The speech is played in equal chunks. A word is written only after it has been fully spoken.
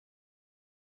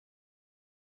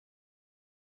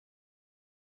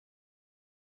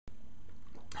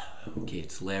Okay,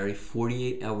 it's Larry,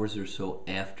 48 hours or so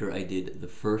after I did the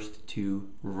first two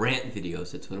rant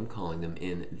videos, that's what I'm calling them,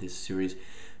 in this series,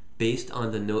 based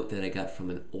on the note that I got from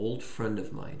an old friend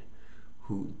of mine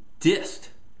who dissed,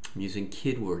 I'm using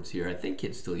kid words here, I think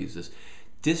kids still use this,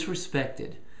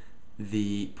 disrespected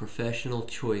the professional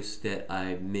choice that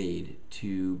I made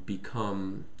to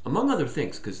become, among other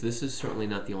things, because this is certainly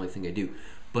not the only thing I do,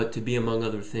 but to be, among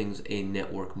other things, a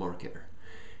network marketer.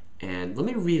 And let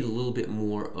me read a little bit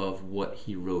more of what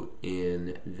he wrote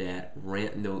in that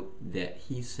rant note that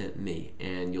he sent me,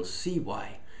 and you'll see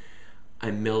why I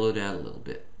mellowed out a little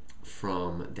bit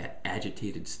from that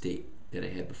agitated state that I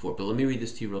had before. But let me read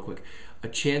this to you real quick. A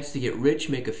chance to get rich,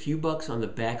 make a few bucks on the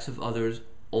backs of others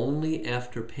only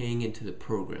after paying into the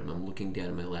program. I'm looking down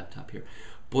at my laptop here.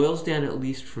 Boils down, at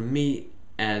least for me,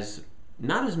 as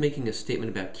not as making a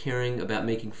statement about caring about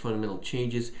making fundamental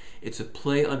changes. It's a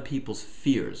play on people's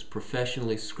fears,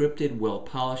 professionally scripted, well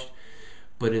polished,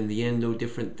 but in the end no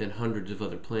different than hundreds of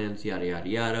other plans, yada yada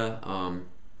yada.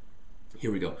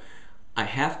 Here we go. I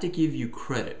have to give you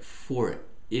credit for it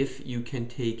if you can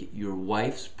take your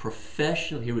wife's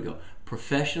professional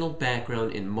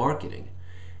background in marketing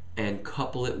and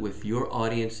couple it with your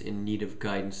audience in need of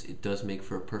guidance. It does make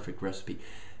for a perfect recipe.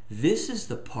 This is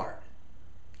the part.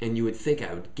 And you would think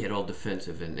I would get all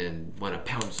defensive and want to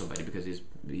pound somebody because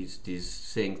he's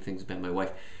saying things about my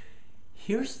wife.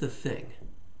 Here's the thing.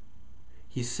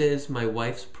 He says my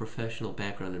wife's professional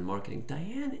background in marketing.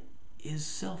 Diane is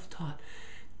self-taught.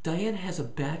 Diane has a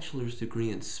bachelor's degree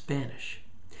in Spanish.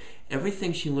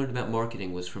 Everything she learned about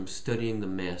marketing was from studying the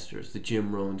masters, the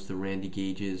Jim Rohns, the Randy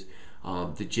Gages,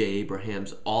 the Jay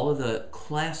Abrahams, all of the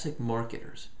classic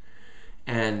marketers,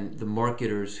 and the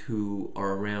marketers who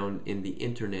are around in the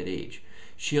internet age.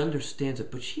 She understands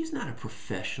it, but she's not a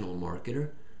professional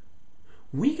marketer.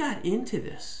 We got into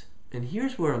this, and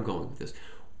here's where I'm going with this.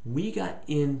 We got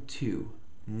into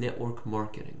network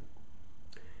marketing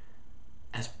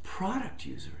as product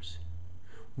users.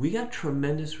 We got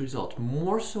tremendous results,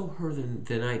 more so her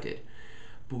than I did,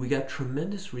 but we got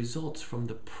tremendous results from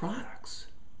the products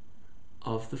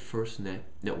of the first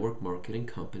network marketing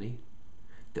company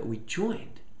that we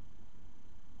joined.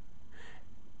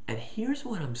 And here's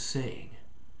what I'm saying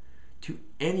to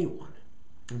anyone,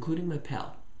 including my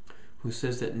pal, who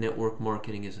says that network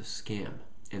marketing is a scam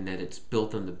and that it's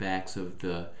built on the backs of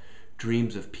the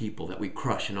dreams of people that we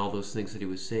crush and all those things that he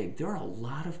was saying. There are a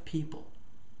lot of people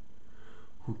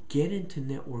who get into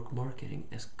network marketing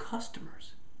as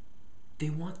customers. They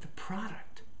want the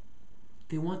product.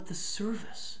 They want the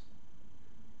service.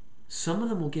 Some of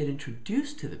them will get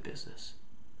introduced to the business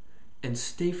and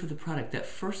stay for the product. That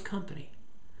first company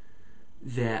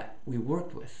that we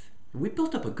worked with, and we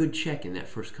built up a good check in that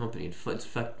first company. And it's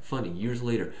funny, years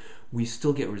later, we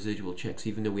still get residual checks,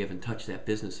 even though we haven't touched that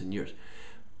business in years.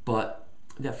 But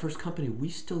that first company, we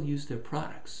still use their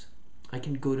products. I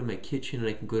can go to my kitchen and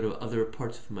I can go to other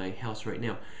parts of my house right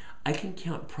now. I can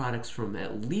count products from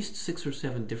at least 6 or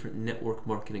 7 different network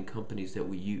marketing companies that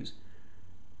we use.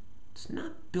 It's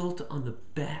not built on the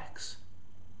backs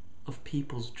of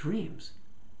people's dreams.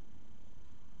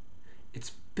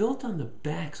 It's built on the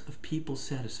backs of people's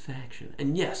satisfaction.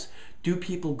 And yes, do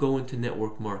people go into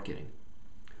network marketing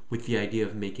with the idea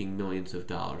of making millions of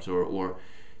dollars or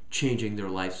changing their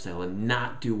lifestyle and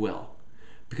not do well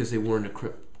because they weren't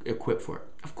equipped for it?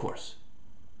 Of course.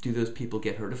 Do those people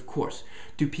get hurt? Of course.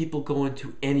 Do people go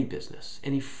into any business,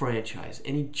 any franchise,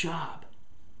 any job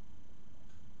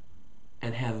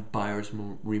and have buyer's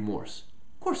remorse?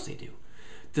 Of course they do.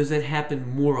 Does that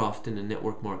happen more often in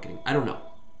network marketing? I don't know.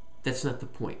 That's not the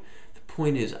point. The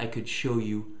point is I could show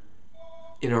you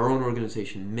in our own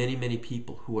organization many, many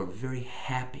people who are very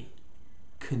happy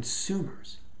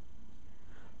consumers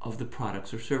of the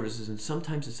products or services. And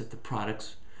sometimes it's that the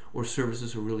products or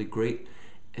services are really great.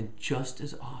 And just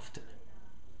as often,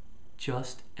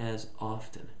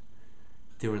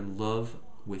 they're in love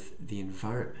with the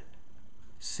environment. I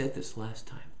said this last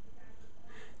time.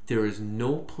 There is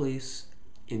no place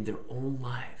in their own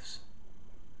lives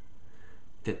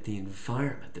that the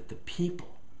environment, that the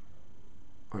people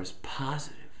are as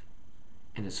positive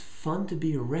and as fun to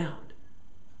be around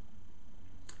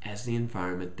as the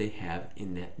environment they have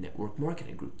in that network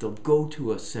marketing group. They'll go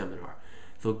to a seminar.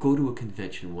 They'll go to a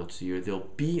convention once a year. They'll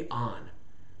be on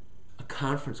a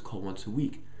conference call once a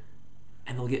week.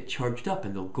 And they'll get charged up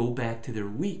and they'll go back to their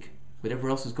week, whatever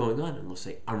else is going on, and they'll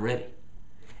say, I'm ready.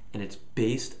 And it's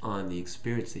based on the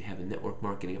experience they have in network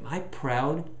marketing. Am I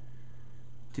proud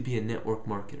to be a network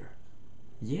marketer?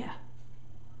 Yeah,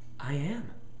 I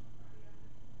am.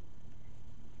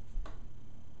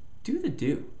 Do the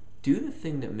do. do the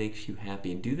thing that makes you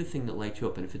happy and do the thing that lights you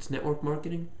up. And if it's network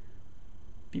marketing,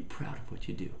 be proud of what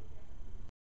you do.